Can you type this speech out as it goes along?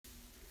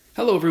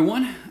Hello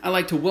everyone, I'd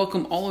like to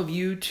welcome all of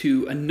you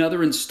to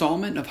another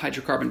installment of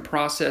Hydrocarbon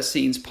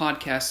Processing's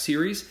podcast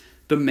series,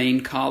 The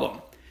Main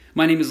Column.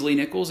 My name is Lee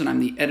Nichols and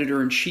I'm the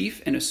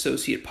Editor-in-Chief and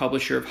Associate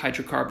Publisher of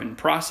Hydrocarbon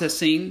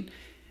Processing,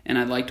 and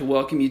I'd like to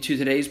welcome you to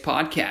today's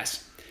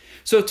podcast.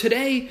 So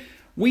today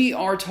we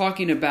are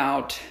talking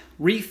about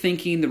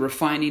rethinking the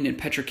refining and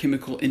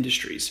petrochemical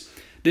industries.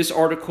 This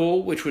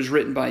article, which was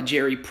written by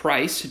Jerry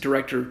Price,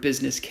 Director of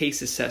Business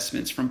Case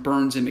Assessments from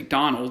Burns &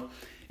 McDonnell,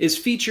 is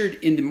featured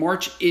in the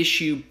March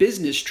issue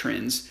Business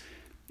Trends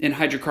in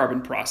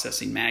Hydrocarbon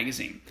Processing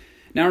magazine.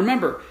 Now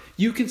remember,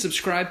 you can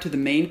subscribe to the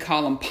Main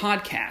Column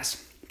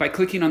podcast by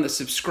clicking on the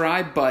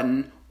subscribe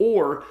button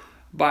or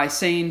by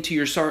saying to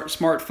your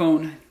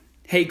smartphone,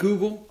 "Hey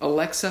Google,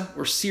 Alexa,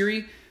 or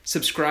Siri,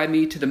 subscribe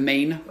me to the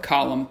Main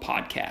Column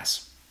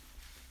podcast."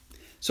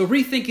 So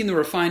rethinking the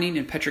refining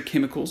and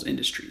petrochemicals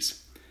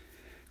industries.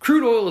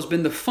 Crude oil has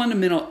been the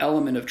fundamental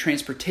element of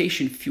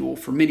transportation fuel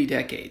for many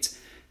decades.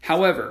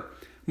 However,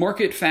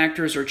 market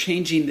factors are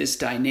changing this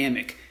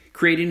dynamic,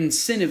 creating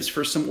incentives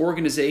for some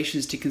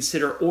organizations to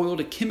consider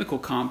oil-to-chemical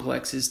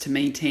complexes to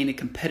maintain a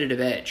competitive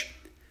edge.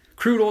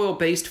 Crude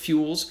oil-based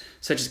fuels,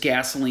 such as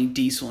gasoline,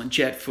 diesel, and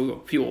jet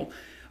fuel,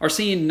 are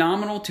seeing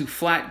nominal to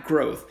flat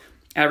growth,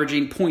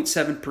 averaging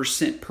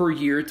 0.7% per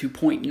year to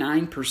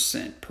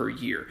 0.9% per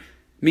year.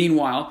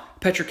 Meanwhile,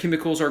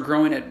 petrochemicals are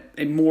growing at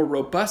a more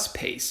robust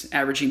pace,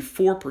 averaging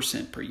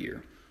 4% per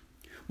year.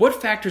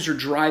 What factors are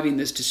driving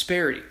this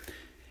disparity?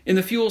 In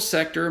the fuel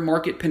sector,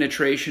 market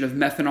penetration of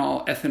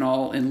methanol,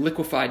 ethanol, and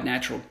liquefied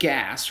natural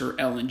gas, or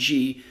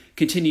LNG,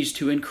 continues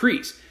to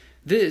increase.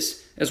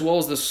 This, as well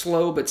as the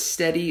slow but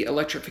steady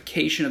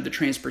electrification of the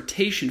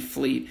transportation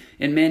fleet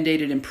and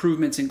mandated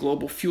improvements in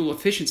global fuel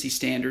efficiency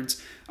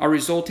standards, are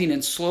resulting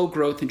in slow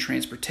growth in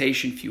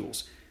transportation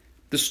fuels.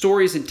 The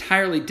story is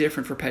entirely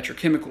different for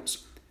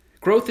petrochemicals.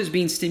 Growth is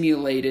being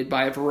stimulated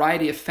by a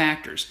variety of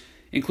factors,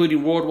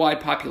 including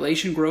worldwide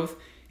population growth,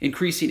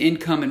 increasing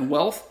income and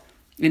wealth,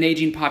 and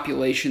aging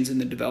populations in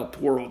the developed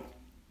world.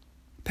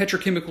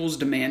 Petrochemicals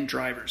demand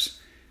drivers.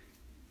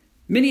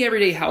 Many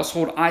everyday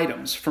household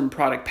items, from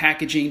product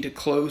packaging to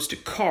clothes to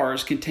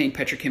cars, contain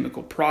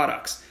petrochemical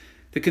products.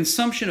 The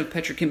consumption of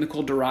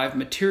petrochemical-derived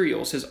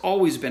materials has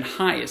always been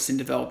highest in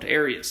developed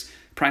areas,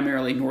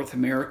 primarily North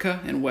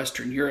America and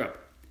Western Europe.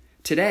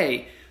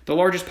 Today, the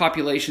largest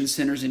population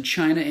centers in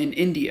China and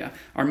India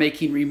are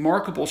making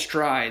remarkable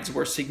strides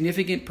where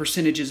significant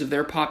percentages of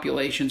their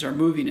populations are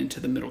moving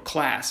into the middle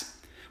class.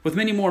 With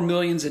many more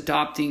millions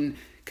adopting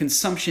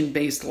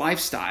consumption-based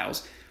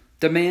lifestyles,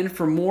 demand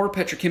for more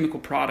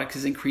petrochemical products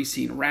is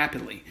increasing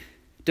rapidly.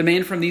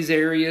 Demand from these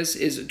areas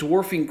is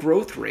dwarfing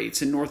growth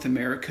rates in North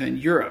America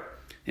and Europe.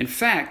 In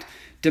fact,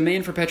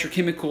 demand for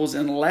petrochemicals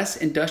in less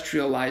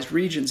industrialized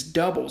regions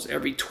doubles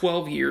every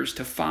 12 years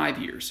to 5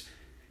 years.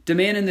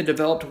 Demand in the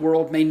developed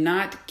world may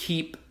not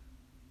keeping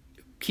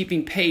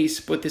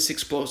pace with this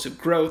explosive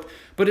growth,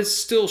 but it's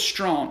still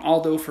strong,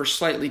 although for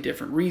slightly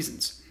different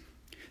reasons.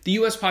 The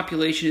U.S.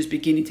 population is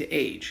beginning to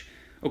age.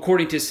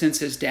 According to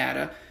census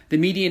data, the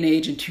median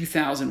age in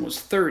 2000 was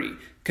 30,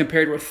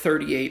 compared with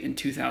 38 in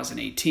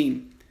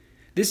 2018.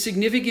 This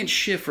significant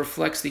shift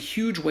reflects the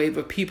huge wave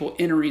of people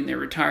entering their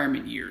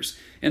retirement years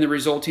and the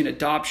resulting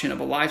adoption of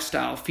a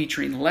lifestyle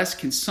featuring less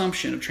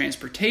consumption of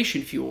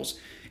transportation fuels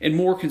and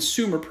more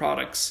consumer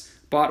products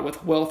bought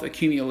with wealth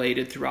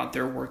accumulated throughout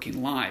their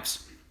working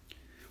lives.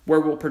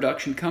 Where will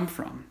production come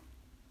from?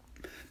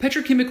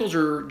 Petrochemicals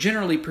are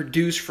generally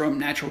produced from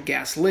natural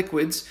gas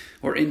liquids,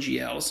 or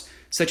NGLs,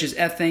 such as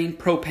ethane,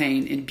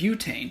 propane, and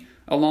butane,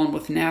 along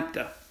with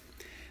naphtha.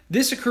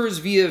 This occurs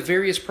via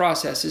various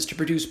processes to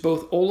produce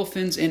both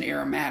olefins and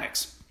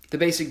aromatics, the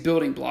basic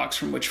building blocks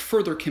from which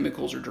further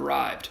chemicals are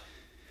derived.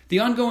 The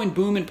ongoing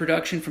boom in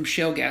production from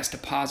shale gas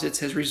deposits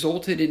has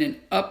resulted in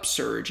an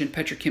upsurge in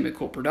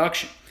petrochemical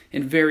production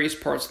in various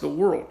parts of the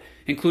world,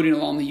 including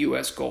along the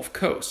U.S. Gulf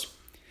Coast.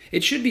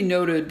 It should be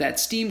noted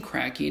that steam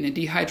cracking and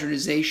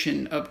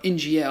dehydrogenation of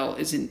NGL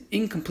is an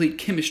incomplete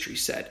chemistry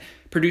set,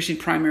 producing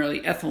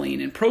primarily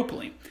ethylene and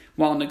propylene,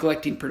 while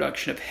neglecting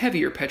production of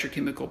heavier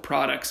petrochemical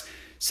products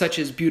such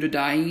as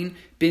butadiene,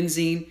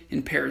 benzene,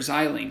 and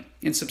paraxylene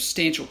in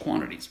substantial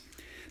quantities.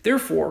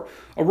 Therefore,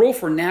 a role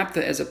for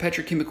naphtha as a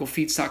petrochemical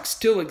feedstock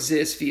still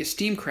exists via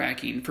steam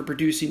cracking for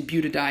producing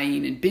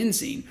butadiene and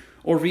benzene,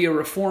 or via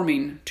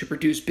reforming to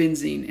produce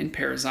benzene and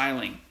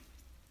paraxylene.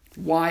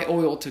 Why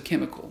oil to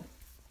chemical?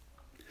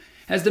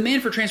 As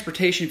demand for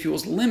transportation fuel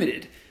is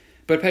limited,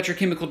 but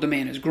petrochemical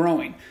demand is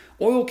growing,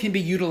 oil can be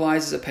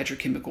utilized as a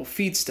petrochemical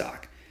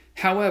feedstock.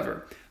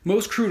 However,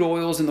 most crude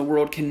oils in the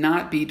world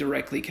cannot be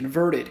directly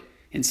converted.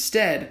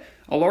 Instead,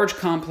 a large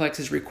complex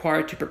is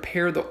required to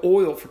prepare the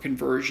oil for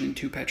conversion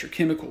to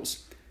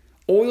petrochemicals.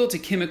 Oil to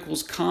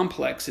chemicals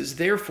complexes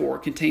therefore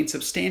contain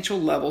substantial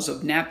levels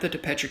of naphtha to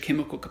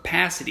petrochemical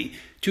capacity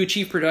to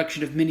achieve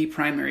production of many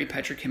primary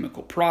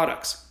petrochemical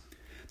products.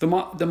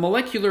 The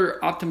molecular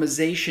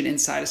optimization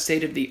inside a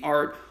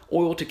state-of-the-art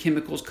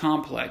oil-to-chemicals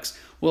complex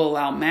will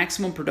allow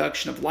maximum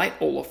production of light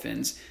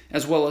olefins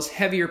as well as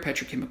heavier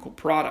petrochemical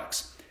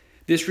products.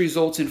 This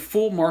results in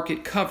full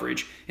market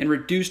coverage and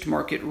reduced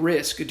market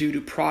risk due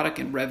to product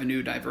and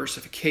revenue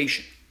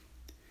diversification.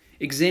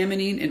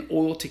 Examining an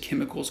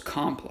oil-to-chemicals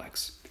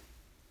complex.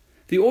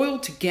 The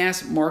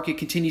oil-to-gas market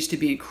continues to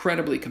be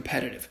incredibly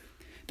competitive.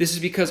 This is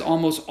because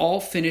almost all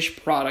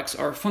finished products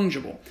are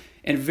fungible,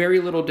 and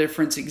very little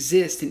difference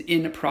exists in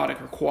end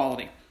product or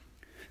quality.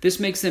 This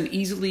makes them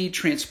easily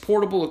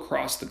transportable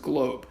across the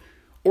globe.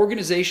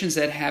 Organizations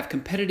that have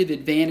competitive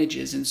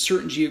advantages in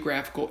certain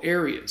geographical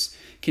areas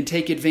can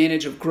take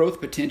advantage of growth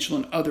potential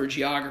in other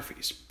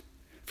geographies.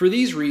 For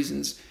these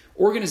reasons,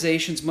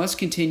 organizations must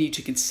continue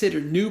to consider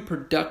new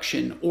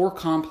production or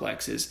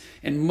complexes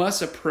and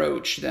must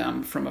approach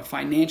them from a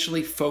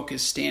financially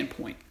focused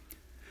standpoint.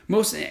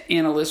 Most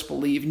analysts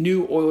believe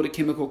new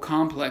oil-to-chemical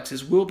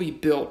complexes will be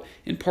built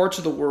in parts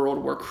of the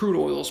world where crude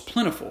oil is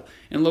plentiful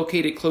and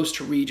located close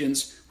to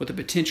regions with the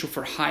potential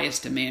for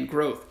highest demand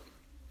growth.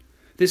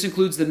 This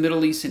includes the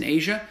Middle East and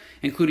Asia,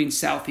 including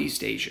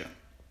Southeast Asia.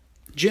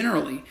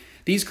 Generally,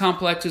 these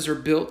complexes are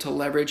built to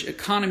leverage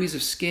economies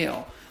of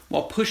scale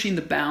while pushing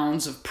the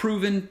bounds of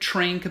proven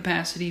train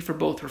capacity for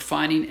both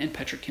refining and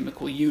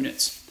petrochemical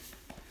units.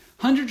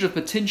 Hundreds of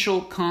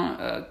potential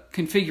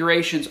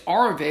configurations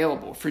are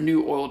available for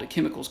new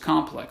oil-to-chemicals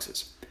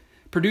complexes.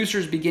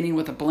 Producers beginning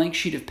with a blank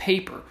sheet of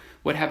paper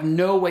would have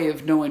no way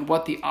of knowing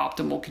what the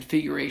optimal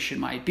configuration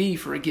might be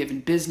for a given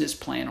business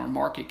plan or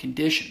market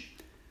condition.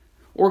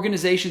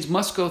 Organizations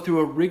must go through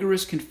a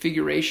rigorous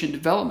configuration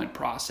development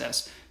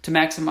process to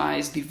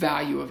maximize the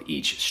value of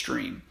each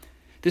stream.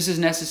 This is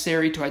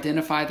necessary to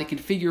identify the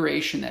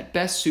configuration that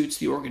best suits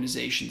the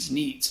organization's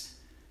needs.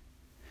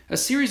 A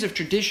series of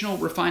traditional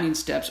refining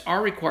steps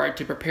are required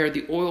to prepare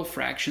the oil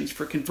fractions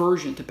for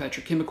conversion to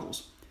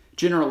petrochemicals.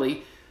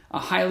 Generally, a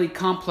highly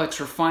complex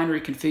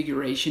refinery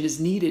configuration is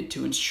needed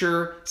to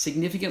ensure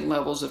significant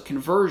levels of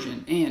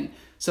conversion and,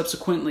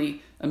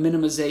 subsequently, a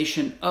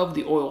minimization of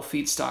the oil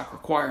feedstock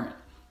requirement.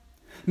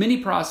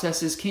 Many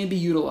processes can be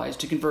utilized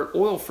to convert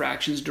oil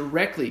fractions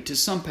directly to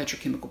some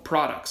petrochemical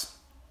products.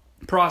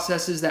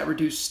 Processes that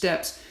reduce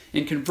steps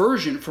in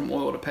conversion from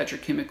oil to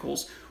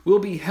petrochemicals will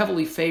be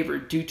heavily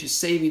favored due to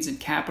savings in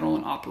capital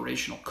and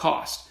operational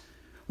cost.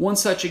 One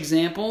such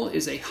example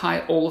is a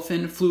high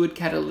olefin fluid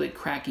catalytic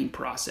cracking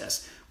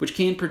process, which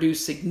can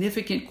produce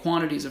significant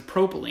quantities of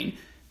propylene,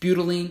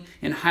 butylene,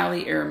 and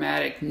highly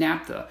aromatic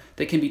naphtha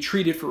that can be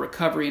treated for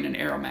recovery in an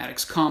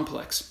aromatics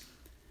complex.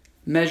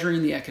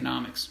 Measuring the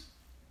economics.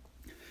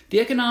 The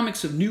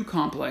economics of new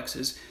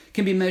complexes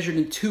can be measured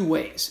in two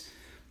ways.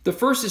 The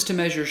first is to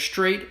measure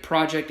straight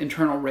project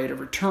internal rate of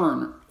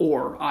return,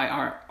 or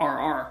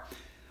IRR,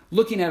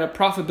 looking at a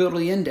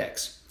profitability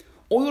index.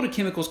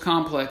 Oil-to-chemicals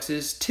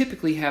complexes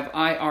typically have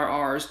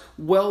IRRs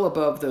well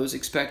above those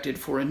expected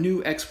for a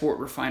new export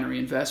refinery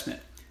investment.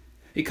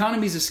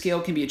 Economies of scale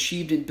can be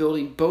achieved in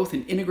building both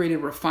an integrated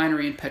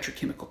refinery and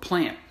petrochemical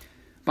plant.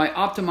 By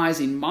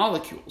optimizing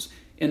molecules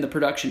in the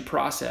production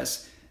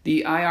process,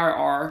 the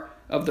IRR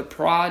of the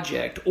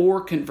project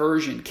or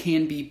conversion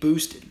can be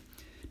boosted.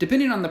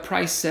 Depending on the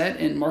price set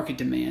and market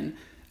demand,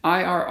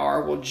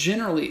 IRR will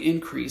generally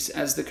increase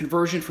as the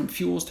conversion from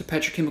fuels to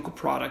petrochemical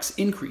products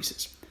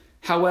increases.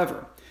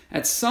 However,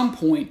 at some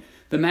point,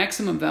 the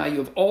maximum value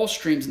of all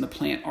streams in the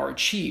plant are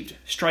achieved,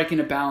 striking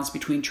a balance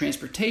between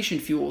transportation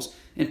fuels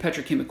and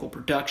petrochemical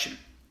production.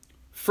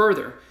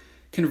 Further,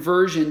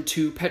 conversion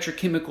to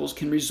petrochemicals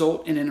can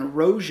result in an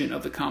erosion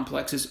of the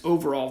complex's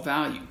overall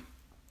value.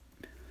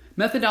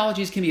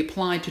 Methodologies can be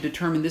applied to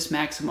determine this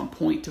maximum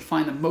point to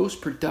find the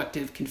most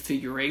productive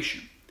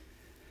configuration.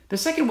 The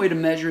second way to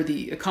measure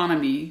the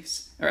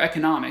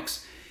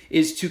economics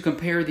is to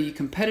compare the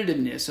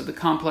competitiveness of the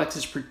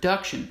complex's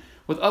production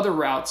with other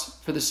routes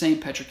for the same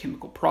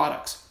petrochemical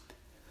products.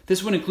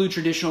 This would include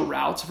traditional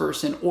routes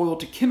versus an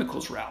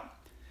oil-to-chemicals route.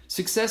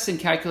 Success in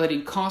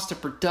calculating cost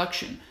of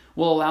production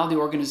will allow the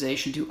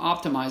organization to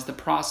optimize the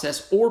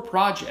process or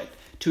project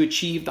to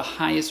achieve the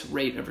highest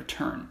rate of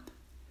return.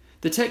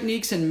 The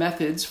techniques and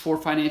methods for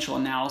financial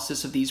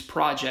analysis of these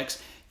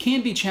projects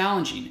can be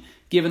challenging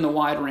given the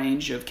wide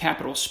range of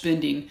capital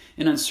spending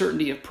and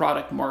uncertainty of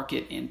product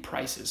market and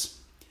prices.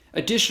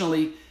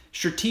 Additionally,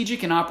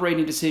 strategic and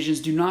operating decisions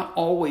do not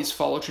always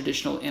follow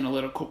traditional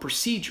analytical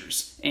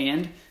procedures,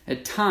 and,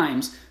 at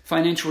times,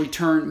 financial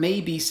return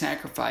may be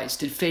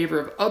sacrificed in favor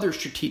of other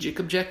strategic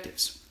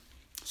objectives.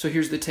 So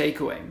here's the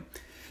takeaway.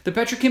 The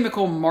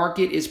petrochemical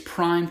market is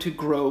primed to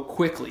grow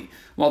quickly,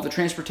 while the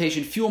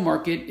transportation fuel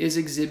market is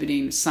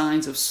exhibiting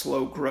signs of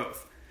slow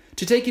growth.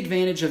 To take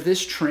advantage of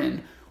this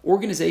trend,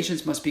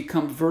 organizations must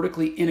become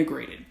vertically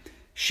integrated.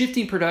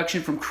 Shifting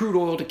production from crude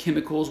oil to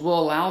chemicals will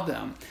allow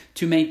them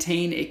to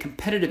maintain a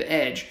competitive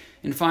edge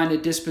and find a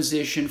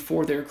disposition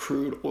for their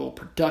crude oil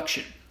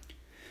production.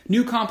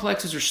 New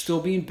complexes are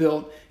still being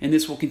built, and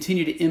this will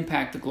continue to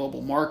impact the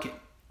global market.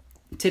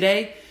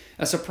 Today,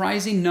 a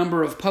surprising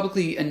number of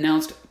publicly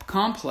announced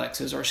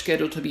complexes are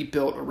scheduled to be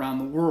built around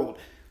the world.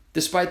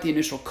 Despite the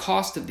initial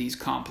cost of these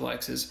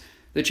complexes,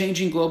 the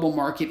changing global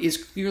market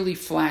is clearly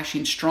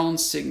flashing strong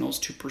signals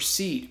to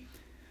proceed.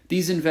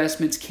 These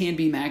investments can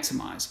be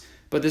maximized,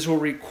 but this will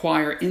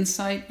require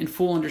insight and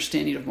full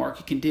understanding of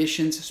market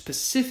conditions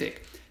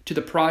specific to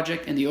the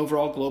project and the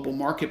overall global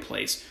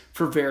marketplace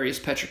for various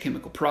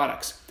petrochemical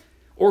products.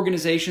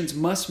 Organizations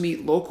must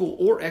meet local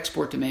or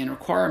export demand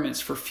requirements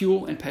for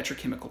fuel and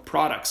petrochemical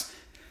products.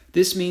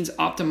 This means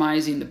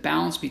optimizing the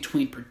balance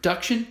between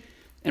production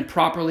and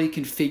properly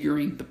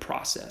configuring the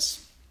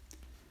process.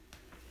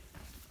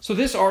 So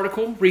this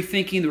article,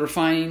 Rethinking the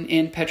Refining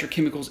and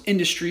Petrochemicals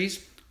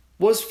Industries,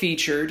 was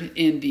featured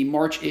in the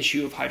March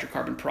issue of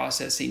Hydrocarbon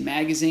Processing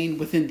magazine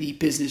within the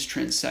Business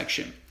Trends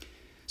section.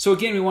 So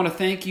again, we want to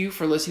thank you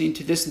for listening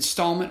to this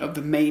installment of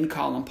the Main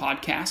Column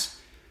Podcast.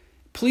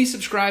 Please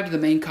subscribe to the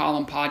Main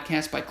Column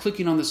Podcast by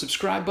clicking on the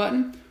subscribe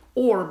button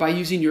or by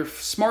using your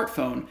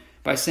smartphone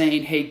by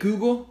saying, "Hey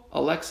Google,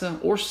 Alexa,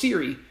 or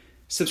Siri,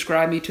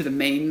 subscribe me to the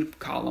Main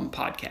Column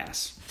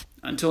Podcast."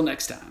 Until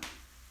next time.